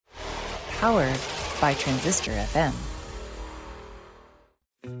Powered by Transistor FM.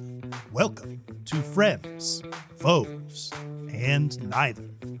 Welcome to Friends, Foes, and Neither.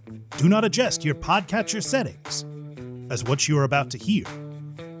 Do not adjust your podcatcher settings, as what you are about to hear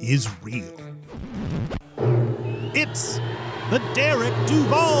is real. It's the Derek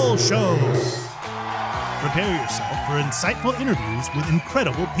Duval Show. Prepare yourself for insightful interviews with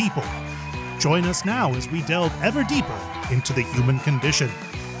incredible people. Join us now as we delve ever deeper into the human condition.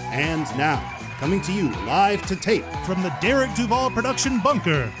 And now, coming to you live to tape from the Derek Duval production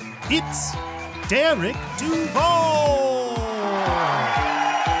bunker, it's Derek Duval!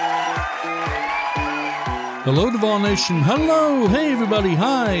 Hello, Duval Nation. Hello. Hey, everybody.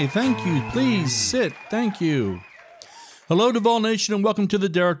 Hi. Thank you. Please sit. Thank you. Hello, Duval Nation, and welcome to the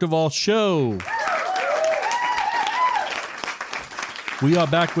Derek Duval Show. We are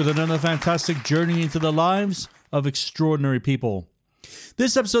back with another fantastic journey into the lives of extraordinary people.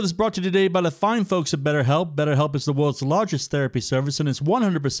 This episode is brought to you today by the fine folks at BetterHelp. BetterHelp is the world's largest therapy service, and it's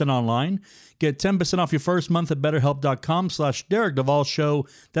 100% online. Get 10% off your first month at betterhelp.com/Derek Duval Show.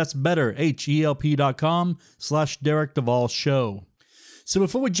 That's better, HELP.com/Derek Duval Show. So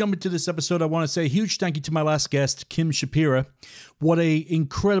before we jump into this episode, I want to say a huge thank you to my last guest, Kim Shapira. What a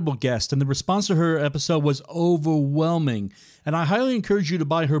incredible guest. And the response to her episode was overwhelming. And I highly encourage you to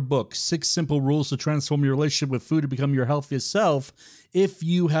buy her book, 6 Simple Rules to Transform Your Relationship with Food to Become Your Healthiest Self, if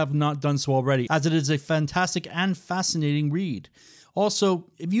you have not done so already, as it is a fantastic and fascinating read.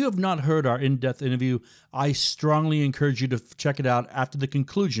 Also, if you have not heard our in-depth interview, I strongly encourage you to check it out after the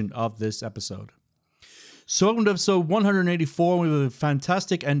conclusion of this episode. So welcome to episode 184. We have a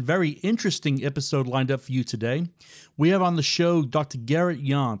fantastic and very interesting episode lined up for you today. We have on the show Dr. Garret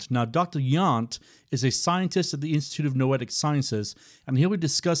Yount. Now, Dr. Yount is a scientist at the Institute of Noetic Sciences, and he'll be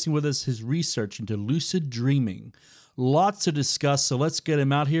discussing with us his research into lucid dreaming. Lots to discuss, so let's get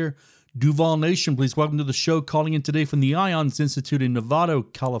him out here. Duval Nation, please welcome to the show, calling in today from the IONS Institute in Novato,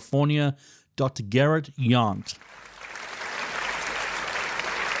 California, Dr. Garret Yount.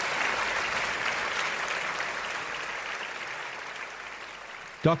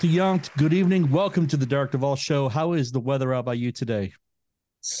 Dr. Yount, good evening. Welcome to the Derek Duval Show. How is the weather out by you today?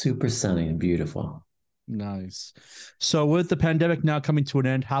 Super sunny and beautiful. Nice. So with the pandemic now coming to an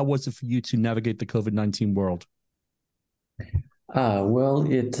end, how was it for you to navigate the COVID-19 world?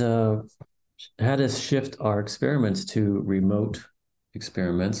 Well, it had us shift our experiments to remote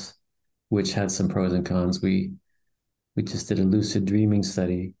experiments, which had some pros and cons. We just did a lucid dreaming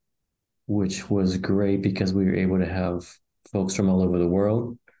study, which was great because we were able to have folks from all over the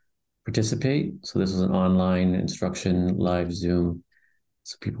world participate. So this was an online instruction, live Zoom.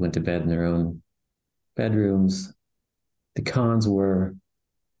 So people went to bed in their own bedrooms. The cons were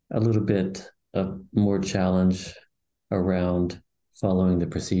a little bit of more challenge around following the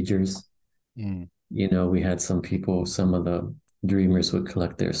procedures. You know, we had some people, some of the dreamers would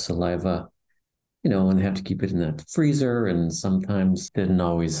collect their saliva, and they have to keep it in that freezer. And sometimes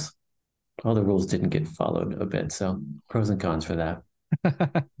all the rules didn't get followed a bit. So pros and cons for that.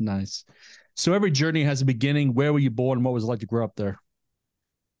 Nice. So every journey has a beginning. Where were you born and what was it like to grow up there?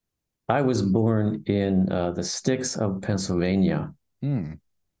 I was born in the sticks of Pennsylvania. And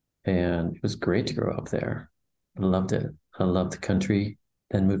it was great to grow up there. I loved it. I loved the country.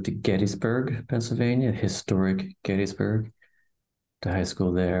 Then moved to Gettysburg, Pennsylvania, historic Gettysburg, to high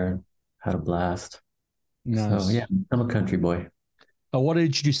school there. Had a blast. Nice. So yeah, I'm a country boy. What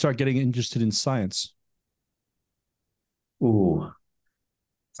age did you start getting interested in science? From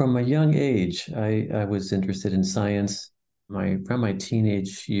a young age, I was interested in science. From my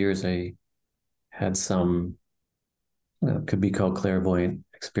teenage years, I had some, could be called clairvoyant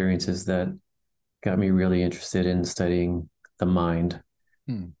experiences that got me really interested in studying the mind.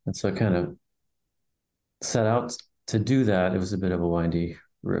 And so I kind of set out to do that. It was a bit of a windy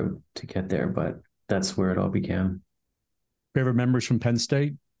road to get there, but that's where it all began. Favorite memories from Penn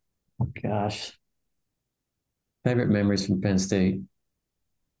State? Oh, gosh. Favorite memories from Penn State?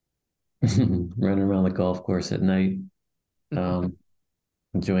 Running around the golf course at night,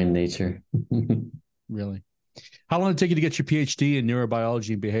 enjoying nature. Really? How long did it take you to get your Ph.D. in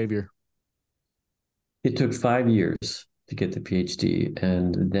neurobiology and behavior? It took 5 years to get the Ph.D.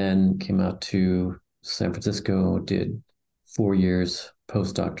 and then came out to San Francisco, did 4 years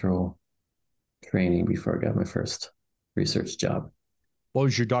postdoctoral training before I got my first research job. What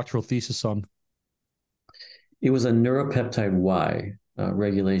was your doctoral thesis on? It was a neuropeptide Y,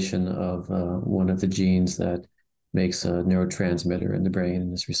 regulation of one of the genes that makes a neurotransmitter in the brain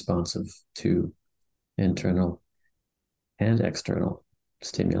and is responsive to internal and external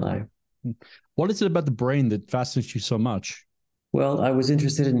stimuli. What is it about the brain that fascinates you so much? Well, I was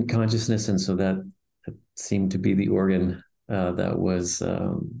interested in consciousness, and so that seemed to be the organ that was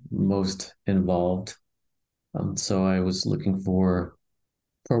most involved. So I was looking for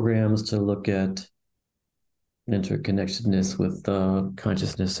programs to look at interconnectedness with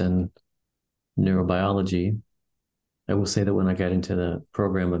consciousness and neurobiology. I will say that when I got into the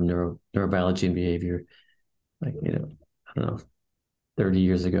program of neurobiology and behavior, like, I don't know, 30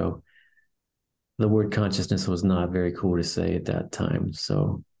 years ago, the word consciousness was not very cool to say at that time.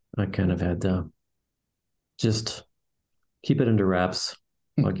 So I kind of had to just keep it under wraps.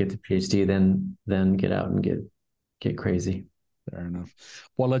 I'll get the PhD, then get out and get crazy. Fair enough.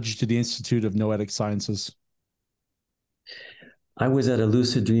 What led you to the Institute of Noetic Sciences? I was at a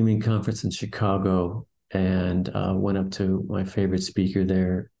lucid dreaming conference in Chicago and went up to my favorite speaker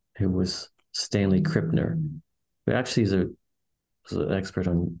there, who was Stanley Krippner, who actually is an expert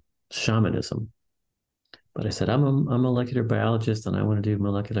on shamanism. But I said, I'm a molecular biologist and I want to do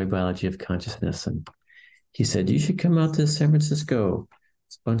molecular biology of consciousness. And he said, you should come out to San Francisco.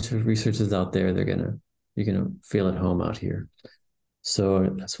 There's a bunch of researchers out there. You're gonna feel at home out here. So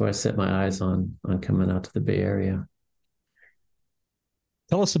that's why I set my eyes on coming out to the Bay Area.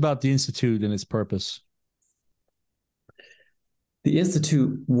 Tell us about the Institute and its purpose. The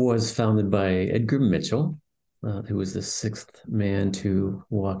Institute was founded by Edgar Mitchell, who was the sixth man to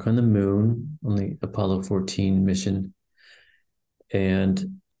walk on the moon on the Apollo 14 mission.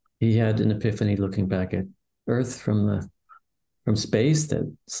 And he had an epiphany looking back at Earth from space,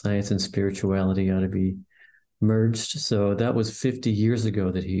 that science and spirituality ought to be merged. So that was 50 years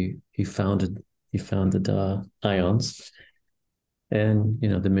ago that he founded IONS. And,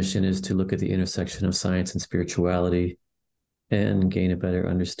 the mission is to look at the intersection of science and spirituality and gain a better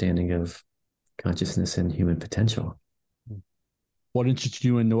understanding of consciousness and human potential. What interested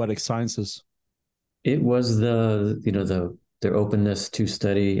you in noetic sciences? It was their openness to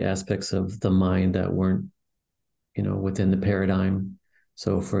study aspects of the mind that weren't, within the paradigm.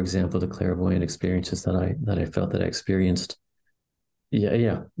 So, for example, the clairvoyant experiences that I felt that I experienced.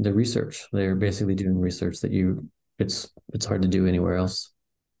 Yeah, the research. They're basically doing research that it's hard to do anywhere else.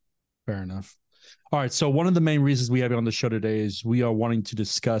 Fair enough. All right. So one of the main reasons we have you on the show today is we are wanting to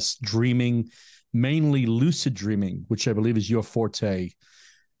discuss dreaming, mainly lucid dreaming, which I believe is your forte.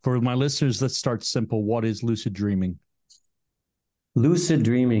 For my listeners, let's start simple. What is lucid dreaming? Lucid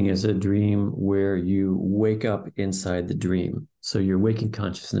dreaming is a dream where you wake up inside the dream. So your waking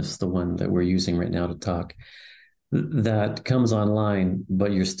consciousness, the one that we're using right now to talk, that comes online,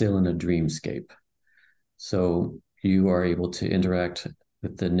 but you're still in a dreamscape. So you are able to interact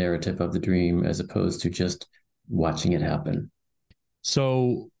with the narrative of the dream as opposed to just watching it happen.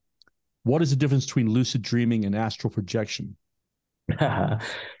 So what is the difference between lucid dreaming and astral projection?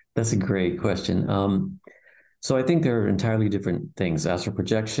 That's a great question. So I think there are entirely different things. Astral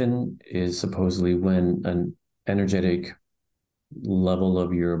projection is supposedly when an energetic level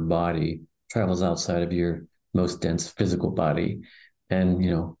of your body travels outside of your most dense physical body and,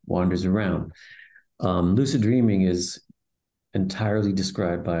 wanders around. Lucid dreaming is entirely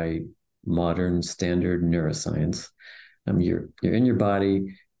described by modern standard neuroscience. You're in your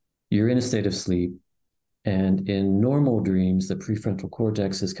body, you're in a state of sleep, and in normal dreams, the prefrontal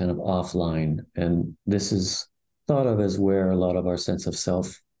cortex is kind of offline, and this is thought of as where a lot of our sense of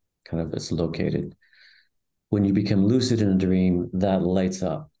self kind of is located. When you become lucid in a dream, that lights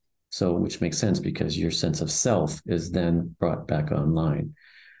up. So, which makes sense because your sense of self is then brought back online.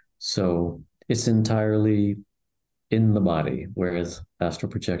 So it's entirely in the body, whereas astral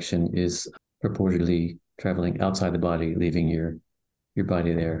projection is purportedly traveling outside the body, leaving your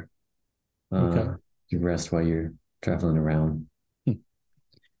body there. Okay. You rest while you're traveling around.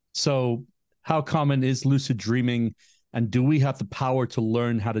 So how common is lucid dreaming, and do we have the power to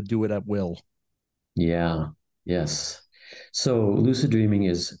learn how to do it at will? Yes. So lucid dreaming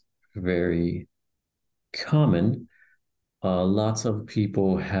is very common. Lots of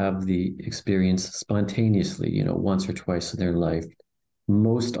people have the experience spontaneously, once or twice in their life.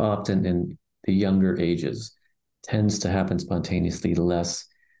 Most often in the younger ages, tends to happen spontaneously, less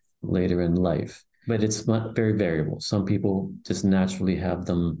later in life. But it's not very variable. Some people just naturally have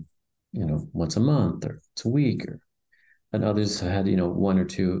them, once a month or once a week, and others had, one or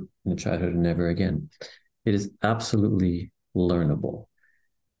two in childhood and never again. It is absolutely learnable.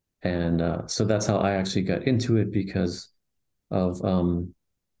 And so that's how I actually got into it, because of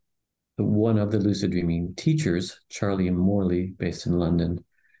one of the lucid dreaming teachers, Charlie Morley, based in London,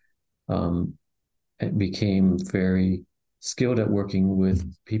 became very skilled at working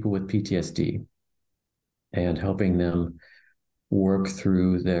with people with PTSD and helping them work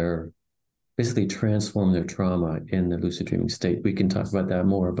through their basically transform their trauma in the lucid dreaming state. We can talk about that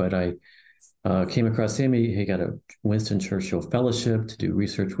more, but I came across him. He got a Winston Churchill Fellowship to do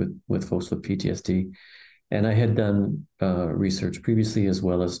research with folks with PTSD. And I had done research previously, as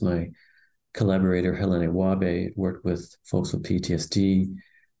well as my collaborator, Helene Wabe, worked with folks with PTSD.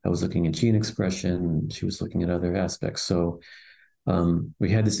 I was looking at gene expression. She was looking at other aspects. So we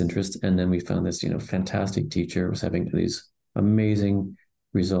had this interest, and then we found this, fantastic teacher was having these amazing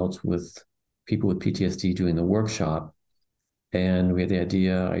results with people with PTSD doing the workshop. And we had the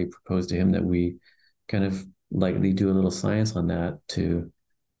idea, I proposed to him that we kind of lightly do a little science on that to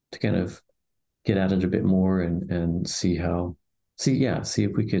kind of get at it a bit more and see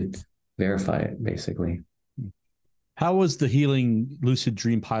if we could verify it, basically. How was the Healing Lucid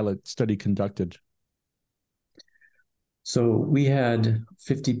Dream pilot study conducted? So we had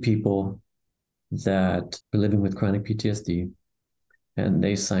 50 people that were living with chronic PTSD, and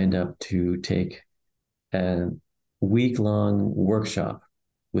they signed up to take a week-long workshop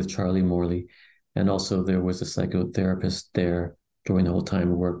with Charlie Morley. And also there was a psychotherapist there during the whole time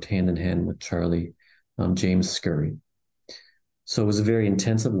who worked hand in hand with Charlie, James Scurry. So it was a very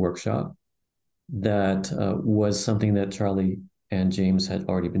intensive workshop that was something that Charlie and James had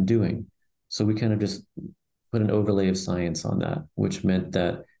already been doing. So we kind of just put an overlay of science on that, which meant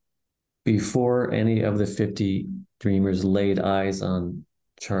that before any of the 50 dreamers laid eyes on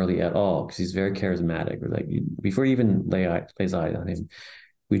Charlie at all, because he's very charismatic, before you even lays eyes on him,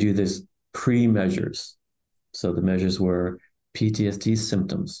 we do this pre-measures. So the measures were PTSD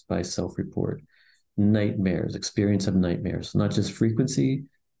symptoms by self-report, nightmares, experience of nightmares, not just frequency,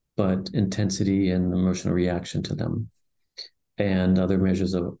 but intensity and emotional reaction to them, and other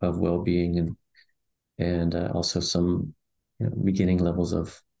measures of well-being, and also some beginning levels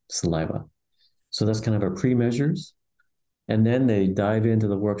of saliva. So that's kind of our pre-measures. And then they dive into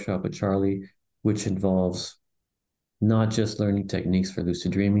the workshop with Charlie, which involves not just learning techniques for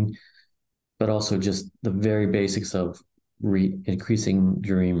lucid dreaming, but also just the very basics of increasing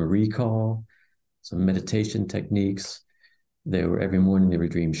dream recall, some meditation techniques. Every morning they were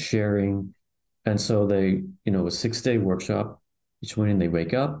dream sharing. And so a 6-day workshop. Each morning they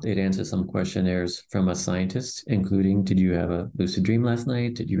wake up, they'd answer some questionnaires from a scientist, including, did you have a lucid dream last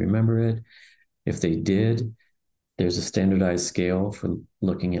night? Did you remember it? If they did, there's a standardized scale for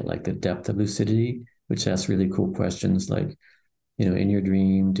looking at the depth of lucidity, which asks really cool questions like, in your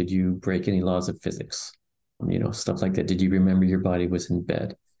dream, did you break any laws of physics? Stuff like that. Did you remember your body was in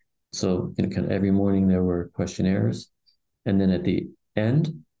bed? So, kind of every morning there were questionnaires. And then at the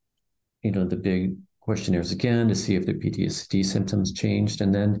end, the big questionnaires again to see if the PTSD symptoms changed.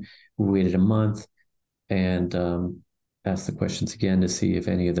 And then we waited a month and asked the questions again to see if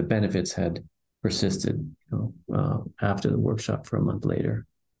any of the benefits had persisted after the workshop for a month later.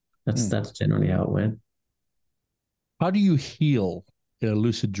 That's generally how it went. How do you heal in a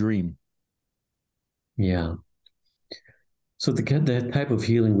lucid dream? Yeah. So the type of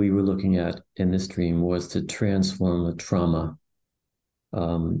healing we were looking at in this dream was to transform the trauma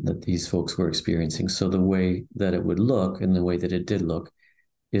that these folks were experiencing. So the way that it would look, and the way that it did look,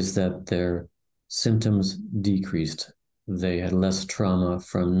 is that their symptoms decreased. They had less trauma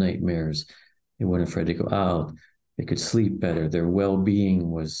from nightmares. They weren't afraid to go out. They could sleep better. Their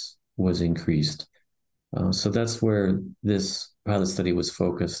well-being was increased. So that's where this pilot study was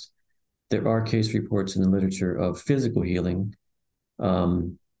focused. There are case reports in the literature of physical healing,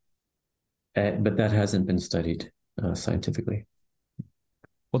 but that hasn't been studied scientifically.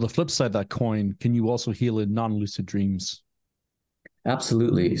 Well, the flip side of that coin, can you also heal in non-lucid dreams?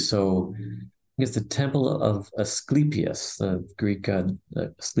 Absolutely. So I guess the temple of Asclepius, the Greek god,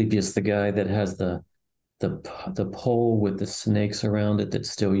 Asclepius, the guy that has the pole with the snakes around it that's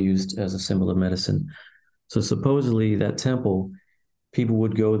still used as a symbol of medicine. So supposedly that temple, people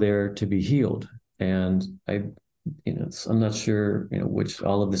would go there to be healed. And I'm not sure, which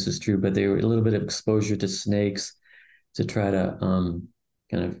all of this is true, but there were a little bit of exposure to snakes to try to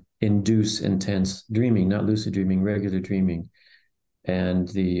kind of induce intense dreaming, not lucid dreaming, regular dreaming. And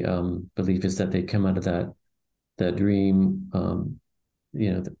the belief is that they come out of that dream,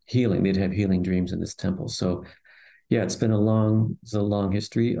 the healing. They'd have healing dreams in this temple. So, yeah, it's a long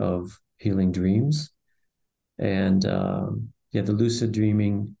history of healing dreams, and the lucid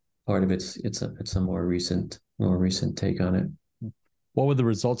dreaming part of it's a more recent take on it. What were the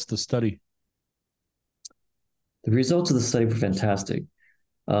results of the study? The results of the study were fantastic.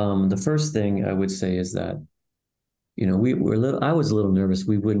 The first thing I would say is that, I was a little nervous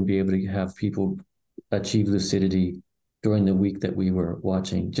we wouldn't be able to have people achieve lucidity during the week that we were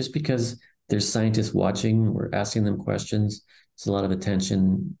watching, just because there's scientists watching, we're asking them questions. It's a lot of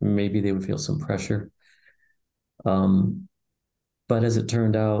attention. Maybe they would feel some pressure. But as it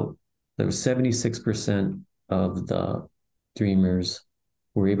turned out, there was 76% of the dreamers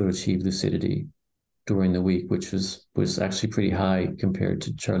were able to achieve lucidity during the week, which was actually pretty high compared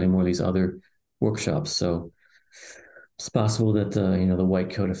to Charlie Morley's other workshops. So it's possible that the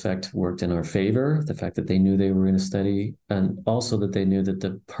white coat effect worked in our favor, the fact that they knew they were in a study, and also that they knew that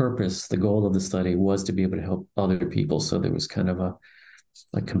the goal of the study was to be able to help other people. So there was kind of a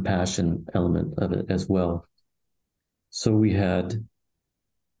compassion element of it as well. So we had,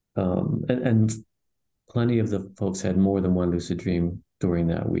 and plenty of the folks had more than one lucid dream during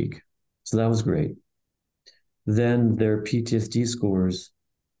that week. So that was great. Then their PTSD scores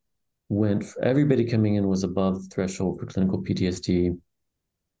everybody coming in was above the threshold for clinical PTSD.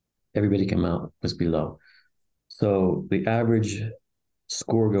 Everybody came out was below. So the average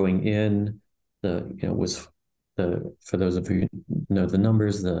score going in, was for those of you who know the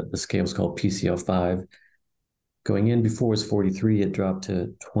numbers, the scale is called PCL5. Going in before was 43, it dropped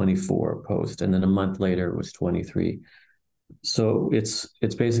to 24 post, and then a month later it was 23. So it's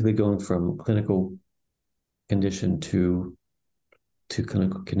basically going from clinical condition to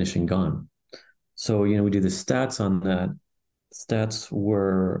clinical condition gone. So, we do the stats on that. Stats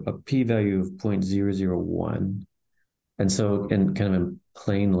were a p-value of 0.001. And so in kind of in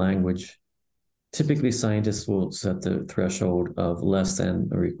plain language, typically scientists will set the threshold of less than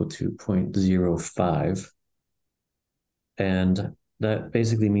or equal to 0.05. And that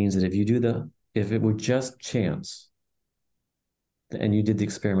basically means that if it were just chance and you did the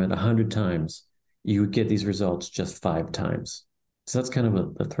experiment 100 times, you would get these results just 5 times. So that's kind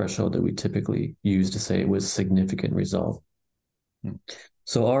of a threshold that we typically use to say it was significant result.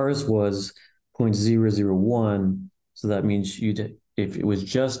 So ours was 0.001. So that means if it was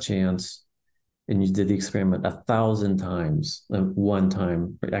just chance and you did the experiment 1,000 times, one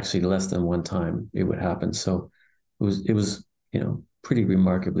time, or actually less than one time, it would happen. So it was pretty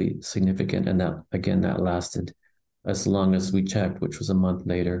remarkably significant. And that lasted as long as we checked, which was a month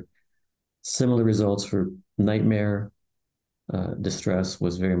later. Similar results for nightmare. Distress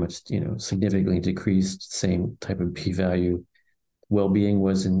was very much, significantly decreased, same type of p-value. Well-being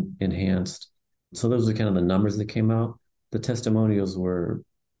was enhanced. So those are kind of the numbers that came out. The testimonials were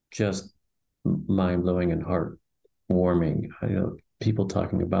just mind-blowing and heart-warming. People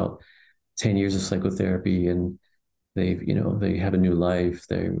talking about 10 years of psychotherapy and they have a new life.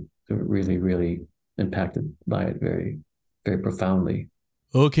 They're really, really impacted by it very, very profoundly.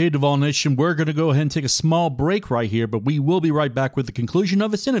 Okay, Duvall Nation, we're going to go ahead and take a small break right here, but we will be right back with the conclusion of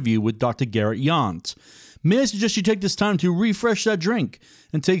this interview with Dr. Garret Yount. May I suggest you take this time to refresh that drink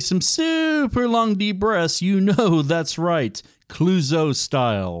and take some super long deep breaths. That's right, Clouseau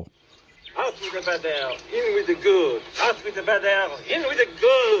style. Out with the bad air, in with the good. Out with the bad air, in with the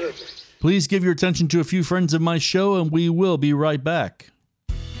good. Please give your attention to a few friends of my show, and we will be right back.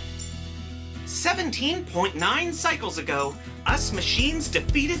 17.9 cycles ago, us machines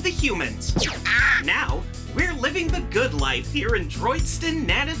defeated the humans. Now, we're living the good life here in Droidston,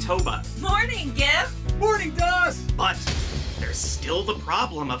 Manitoba. Morning, Gif! Morning, Dust! But there's still the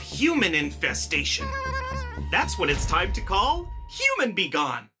problem of human infestation. That's what it's time to call Human Be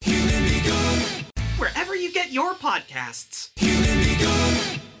Gone. Human Be Gone! Wherever you get your podcasts. Human Be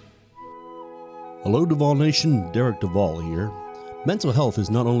Gone! Hello, Duvall Nation. Derek Duvall here. Mental health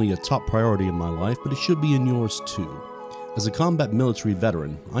is not only a top priority in my life, but it should be in yours too. As a combat military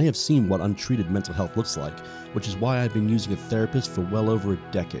veteran, I have seen what untreated mental health looks like, which is why I've been using a therapist for well over a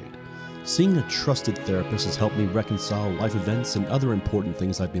decade. Seeing a trusted therapist has helped me reconcile life events and other important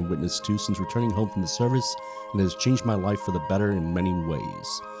things I've been witness to since returning home from the service, and has changed my life for the better in many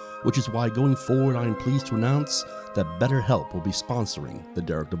ways. Which is why going forward I am pleased to announce that BetterHelp will be sponsoring The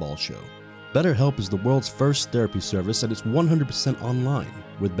Derek Duvall Show. BetterHelp is the world's first therapy service, and it's 100% online.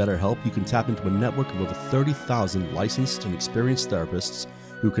 With BetterHelp, you can tap into a network of over 30,000 licensed and experienced therapists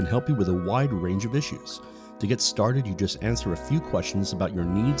who can help you with a wide range of issues. To get started, you just answer a few questions about your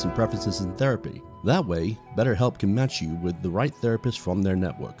needs and preferences in therapy. That way, BetterHelp can match you with the right therapist from their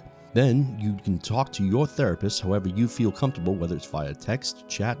network. Then, you can talk to your therapist however you feel comfortable, whether it's via text,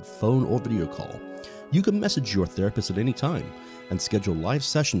 chat, phone, or video call. You can message your therapist at any time and schedule live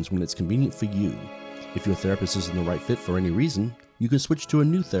sessions when it's convenient for you. If your therapist isn't the right fit for any reason, you can switch to a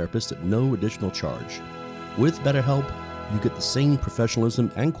new therapist at no additional charge. With BetterHelp, you get the same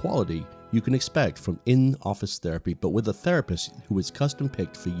professionalism and quality you can expect from in-office therapy, but with a therapist who is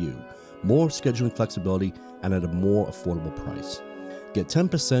custom-picked for you, more scheduling flexibility, and at a more affordable price. Get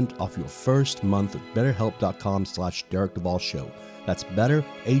 10% off your first month at betterhelp.com/Derek Duvall Show. That's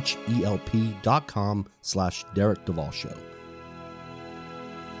betterhelp.com/Derek Duvall Show.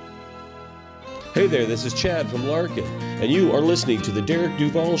 Hey there, this is Chad from Larkin, and you are listening to The Derek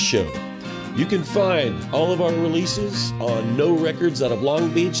Duval Show. You can find all of our releases on No Records out of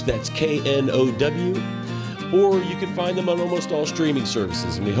Long Beach, that's KNOW, or you can find them on almost all streaming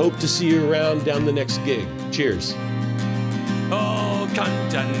services, and we hope to see you around down the next gig. Cheers. Oh,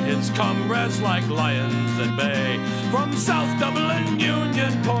 Cunt and his comrades like lions at bay, from South Dublin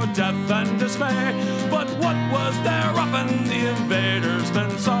Union pour death and dismay. But what was there up in the invaders'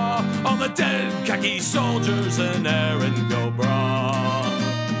 men saw? All the dead khaki soldiers in Erin go bra.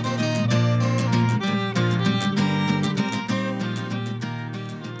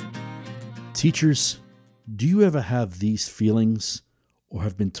 Teachers, do you ever have these feelings or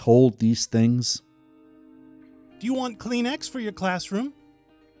have been told these things? Do you want Kleenex for your classroom?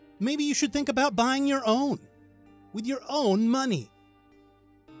 Maybe you should think about buying your own, with your own money.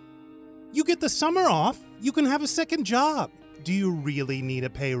 You get the summer off, you can have a second job. Do you really need a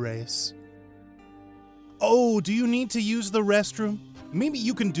pay raise? Oh, do you need to use the restroom? Maybe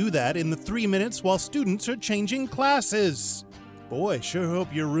you can do that in the 3 minutes while students are changing classes. Boy, sure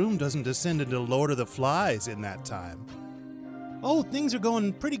hope your room doesn't descend into Lord of the Flies in that time. Oh, things are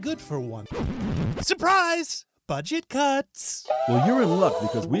going pretty good for one. Surprise! Budget cuts. Well, you're in luck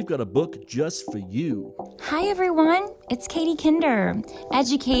because we've got a book just for you. Hi, everyone. It's Katie Kinder,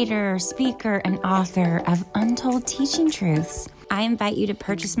 educator, speaker, and author of Untold Teaching Truths. I invite you to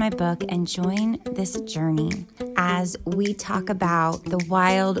purchase my book and join this journey as we talk about the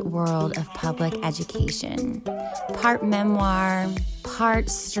wild world of public education. Part memoir, part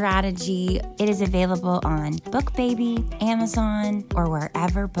strategy. It is available on BookBaby, Amazon, or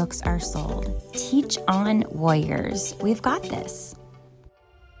wherever books are sold. Teach on, warriors. We've got this.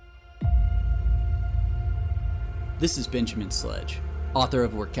 This is Benjamin Sledge, author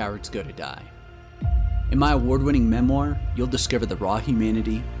of Where Cowards Go to Die. In my award-winning memoir, you'll discover the raw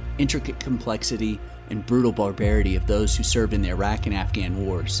humanity, intricate complexity, and brutal barbarity of those who served in the Iraq and Afghan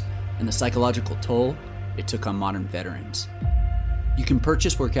wars, and the psychological toll it took on modern veterans. You can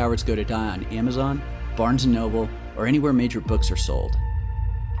purchase Where Cowards Go to Die on Amazon, Barnes & Noble, or anywhere major books are sold.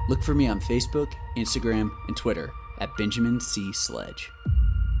 Look for me on Facebook, Instagram, and Twitter at Benjamin C. Sledge.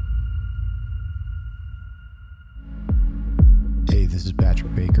 Hey, this is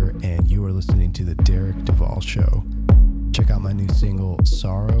Patrick Baker, and you are listening to The Derek Duval Show. Check out my new single,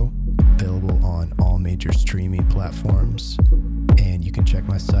 Sorrow, available on all major streaming platforms. And you can check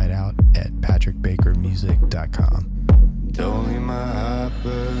my site out at patrickbakermusic.com. Don't leave my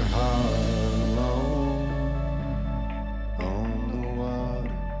hyper heart alone on the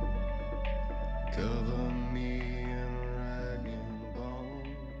water. Cover me in rag and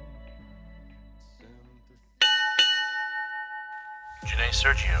bone. Janae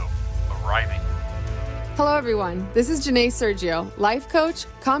Sergio, arriving. Hello everyone, this is Janae Sergio, life coach,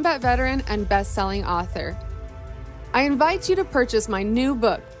 combat veteran, and best-selling author. I invite you to purchase my new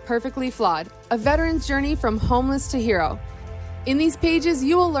book, Perfectly Flawed, A Veteran's Journey from Homeless to Hero. In these pages,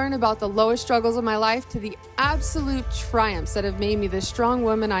 you will learn about the lowest struggles of my life to the absolute triumphs that have made me the strong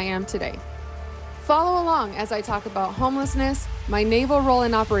woman I am today. Follow along as I talk about homelessness, my naval role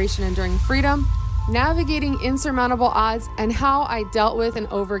in Operation Enduring Freedom, navigating insurmountable odds, and how I dealt with and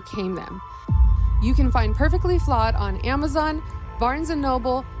overcame them. You can find Perfectly Flawed on Amazon, Barnes &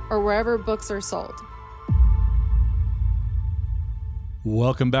 Noble, or wherever books are sold.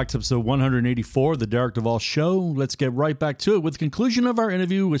 Welcome back to episode 184 of the Derek Duval Show. Let's get right back to it with the conclusion of our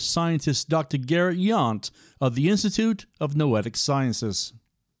interview with scientist Dr. Garret Yount of the Institute of Noetic Sciences.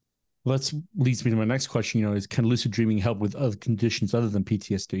 Well, that leads me to my next question. Is can lucid dreaming help with other conditions other than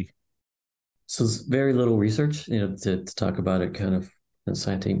PTSD? So there's very little research, to talk about it kind of from a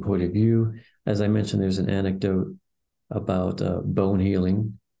scientific point of view. As I mentioned, there's an anecdote about bone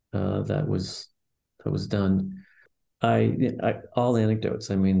healing that was done. All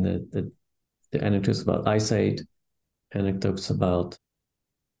anecdotes. I mean, the anecdotes about eyesight, anecdotes about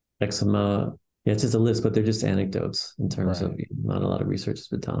eczema. Yeah, it's just a list, but they're just anecdotes in terms of not a lot of research has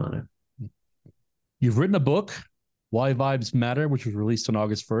been done on it. You've written a book, Why Vibes Matter, which was released on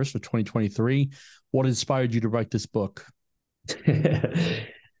August 1st of 2023. What inspired you to write this book?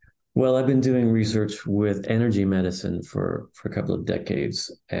 Well, I've been doing research with energy medicine for a couple of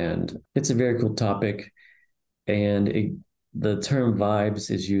decades, and it's a very cool topic. And the term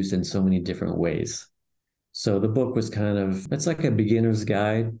vibes is used in so many different ways. So the book was it's like a beginner's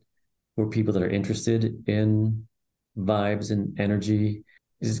guide for people that are interested in vibes and energy.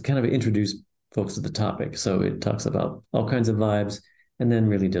 It's kind of introduce folks to the topic. So it talks about all kinds of vibes and then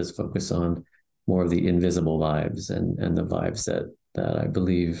really does focus on more of the invisible vibes and the vibes that I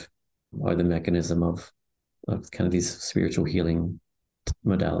believe are the mechanism of kind of these spiritual healing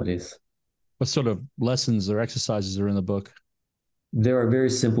modalities. What sort of lessons or exercises are in the book? There are very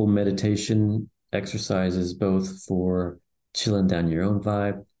simple meditation exercises, both for chilling down your own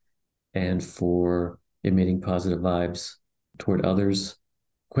vibe and for emitting positive vibes toward others.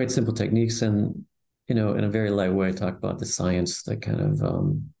 Quite simple techniques. And, in a very light way, I talk about the science that kind of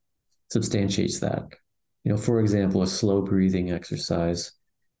substantiates that. For example, a slow breathing exercise,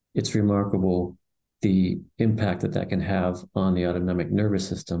 it's remarkable the impact that can have on the autonomic nervous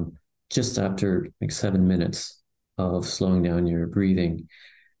system just after like 7 minutes of slowing down your breathing.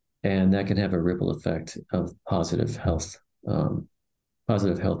 And that can have a ripple effect of positive health impact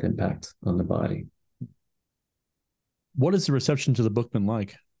on the body. What has the reception to the book been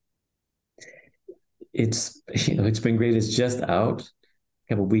like? It's been great. It's just out a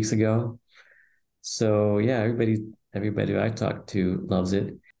couple of weeks ago. So yeah, everybody I talk to loves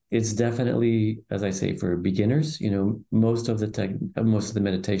it. It's definitely, as I say, for beginners. Most of the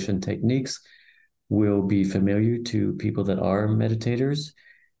meditation techniques will be familiar to people that are meditators.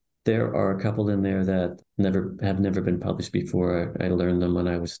 There are a couple in there that have never been published before. I learned them when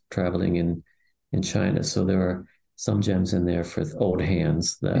I was traveling in China. So there are some gems in there for old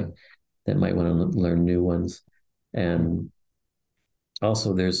hands that might want to learn new ones. And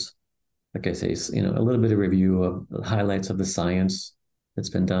also there's, like I say, a little bit of review of the highlights of the science that's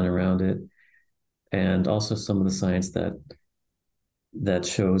been done around it. And also some of the science that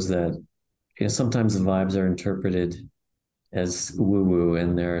shows that, sometimes the vibes are interpreted as woo-woo,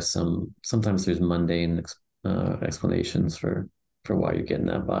 and sometimes there's mundane explanations for why you're getting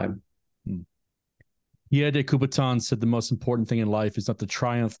that vibe. De Coubertin said the most important thing in life is not the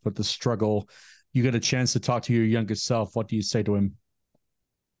triumph, but the struggle. You get a chance to talk to your youngest self. What do you say to him?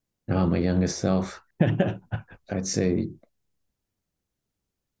 Oh, my youngest self. I'd say,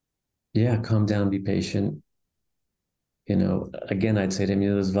 calm down, be patient. Again, I'd say to him,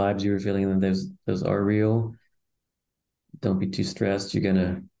 those vibes you were feeling, those are real. Don't be too stressed. You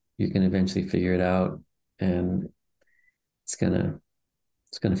can eventually figure it out, and it's gonna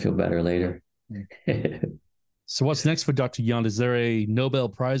feel better later. So what's next for Dr. Yount? Is there a Nobel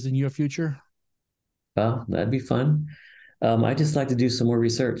Prize in your future? Well, that'd be fun. I just like to do some more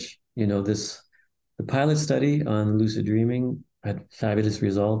research. The pilot study on lucid dreaming had fabulous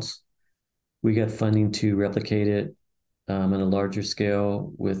results. We got funding to replicate it on a larger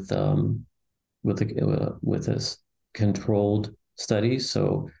scale with a controlled study,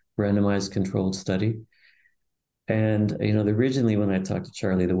 so randomized controlled study. And originally when I talked to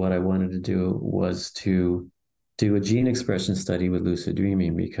Charlie, what I wanted to do was to do a gene expression study with lucid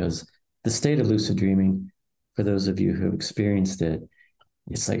dreaming, because the state of lucid dreaming, for those of you who have experienced it,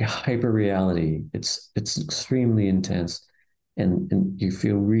 it's like hyper reality. It's extremely intense, and you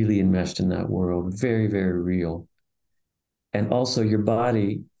feel really enmeshed in that world, very, very real. And also your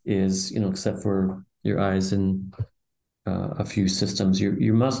body is, except for your eyes and a few systems,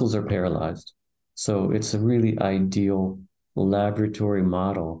 your muscles are paralyzed. So it's a really ideal laboratory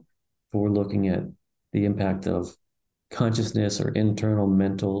model for looking at the impact of consciousness or internal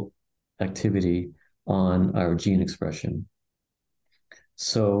mental activity on our gene expression.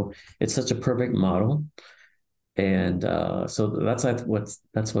 So it's such a perfect model. And so that's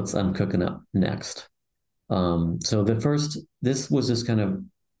what I'm cooking up next. So this was just kind of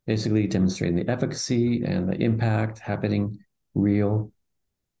basically demonstrating the efficacy and the impact happening, real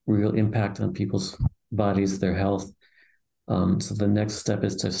impact on people's bodies, their health. So the next step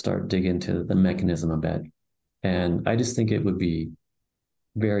is to start digging into the mechanism of it. And I just think it would be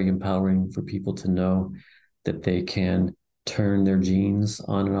very empowering for people to know that they can turn their genes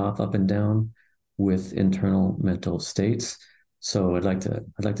on and off, up and down with internal mental states. So I'd like to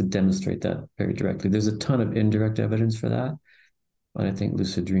demonstrate that very directly. There's a ton of indirect evidence for that, but I think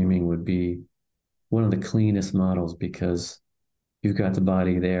lucid dreaming would be one of the cleanest models, because you've got the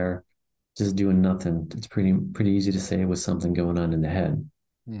body there just doing nothing. It's pretty easy to say with something going on in the head.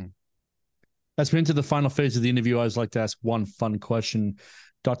 As we're into the final phase of the interview, I always like to ask one fun question.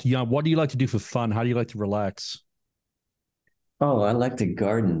 Dr. Yount, what do you like to do for fun? How do you like to relax? Oh, I like to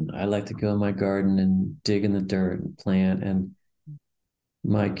garden. I like to go in my garden and dig in the dirt and plant. And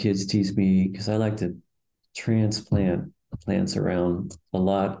my kids tease me because I like to transplant plants around a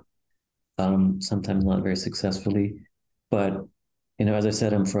lot, sometimes not very successfully. But, as I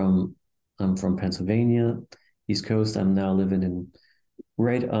said, I'm from Pennsylvania, East Coast. I'm now living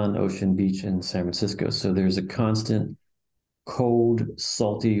right on Ocean Beach in San Francisco. So there's a constant cold,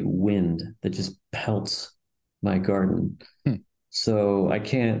 salty wind that just pelts my garden. So I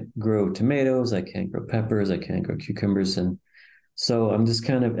can't grow tomatoes, I can't grow peppers, I can't grow cucumbers. And so I'm just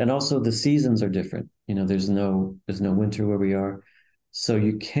and also the seasons are different. There's no winter where we are. So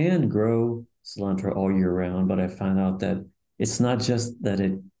you can grow cilantro all year round, but I found out that it's not just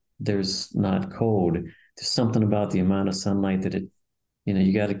that there's not cold. There's something about the amount of sunlight that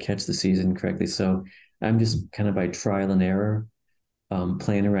you got to catch the season correctly. So I'm just kind of by trial and error,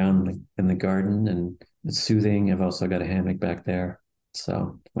 playing around in the garden, and it's soothing. I've also got a hammock back there.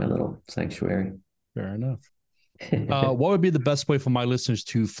 So my little sanctuary. Fair enough. What would be the best way for my listeners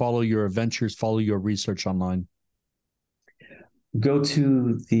to follow your adventures, follow your research online? Go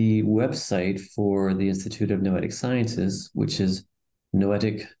to the website for the Institute of Noetic Sciences, which is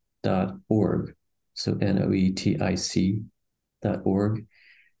noetic.org. So noetic.org.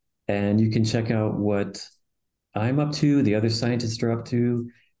 And you can check out what I'm up to, the other scientists are up to.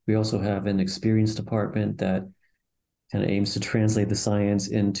 We also have an experience department that kind of aims to translate the science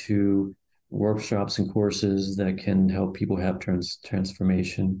into workshops and courses that can help people have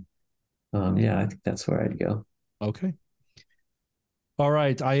transformation. I think that's where I'd go. Okay. All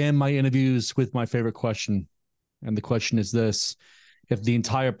right. I end my interviews with my favorite question. And the question is this: if the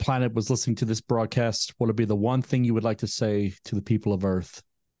entire planet was listening to this broadcast, what would be the one thing you would like to say to the people of Earth?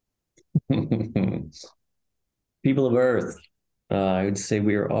 People of Earth, I would say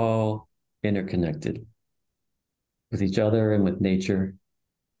we are all interconnected with each other and with nature.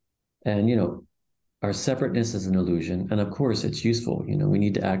 And, our separateness is an illusion. And of course, it's useful. We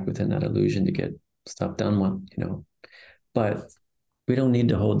need to act within that illusion to get stuff done, but we don't need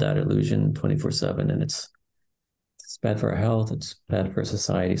to hold that illusion 24/7. And it's bad for our health. It's bad for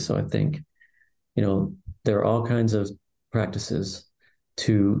society. So I think, there are all kinds of practices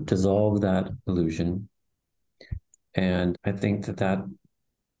to dissolve that illusion. And I think that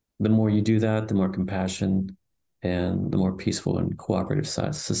the more you do that, the more compassion and the more peaceful and cooperative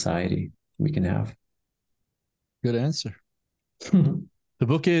society we can have. Good answer. The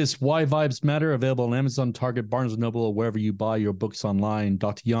book is Why Vibes Matter, available on Amazon, Target, Barnes & Noble, or wherever you buy your books online.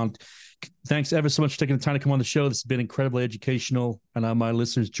 Dr. Yount, thanks ever so much for taking the time to come on the show. This has been incredibly educational, and my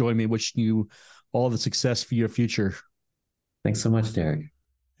listeners join me wishing you all the success for your future. Thanks so much, Derek.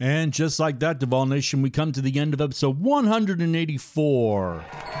 And just like that, Duval Nation, we come to the end of episode 184.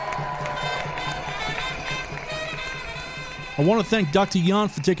 I want to thank Dr.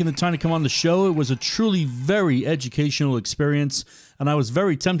 Yount for taking the time to come on the show. It was a truly very educational experience, and I was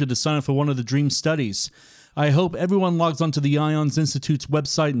very tempted to sign up for one of the dream studies. I hope everyone logs onto the IONS Institute's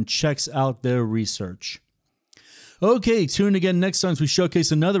website and checks out their research. Okay, tune in again next time as we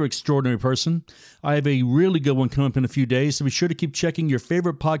showcase another extraordinary person. I have a really good one coming up in a few days, so be sure to keep checking your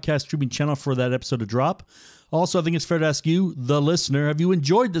favorite podcast streaming channel for that episode to drop. Also, I think it's fair to ask you, the listener, have you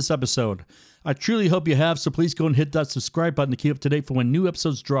enjoyed this episode? I truly hope you have, so please go and hit that subscribe button to keep up to date for when new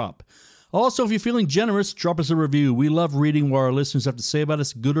episodes drop. Also, if you're feeling generous, drop us a review. We love reading what our listeners have to say about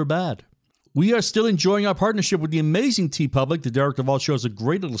us, good or bad. We are still enjoying our partnership with the amazing TeePublic. The Derek Duval Show has a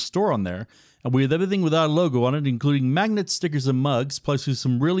great little store on there, and we have everything with our logo on it, including magnets, stickers, and mugs, plus with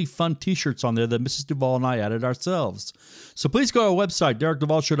some really fun t-shirts on there that Mrs. Duval and I added ourselves. So please go to our website,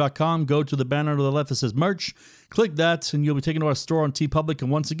 DerekDuvalShow.com, go to the banner to the left that says merch, click that, and you'll be taken to our store on TeePublic.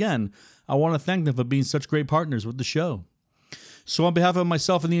 And once again, I want to thank them for being such great partners with the show. So on behalf of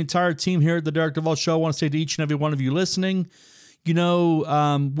myself and the entire team here at the Derek Duval Show, I want to say to each and every one of you listening,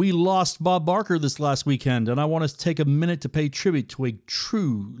 we lost Bob Barker this last weekend, and I want to take a minute to pay tribute to a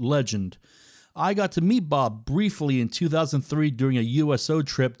true legend. I got to meet Bob briefly in 2003 during a USO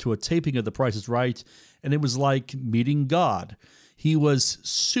trip to a taping of The Price is Right, and it was like meeting God. He was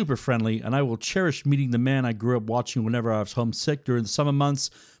super friendly, and I will cherish meeting the man I grew up watching whenever I was homesick during the summer months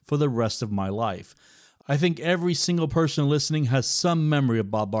for the rest of my life. I think every single person listening has some memory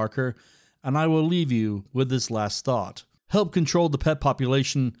of Bob Barker, and I will leave you with this last thought. Help control the pet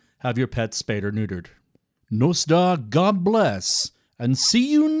population. Have your pets spayed or neutered. Nostar, God bless, and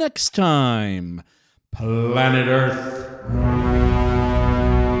see you next time, Planet Earth.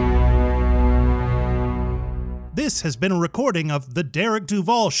 This has been a recording of The Derek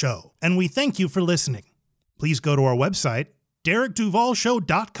Duval Show, and we thank you for listening. Please go to our website,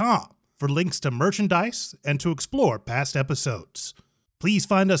 DerekDuvalShow.com, for links to merchandise and to explore past episodes. Please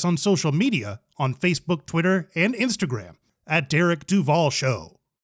find us on social media on Facebook, Twitter, and Instagram at Derek Duval Show.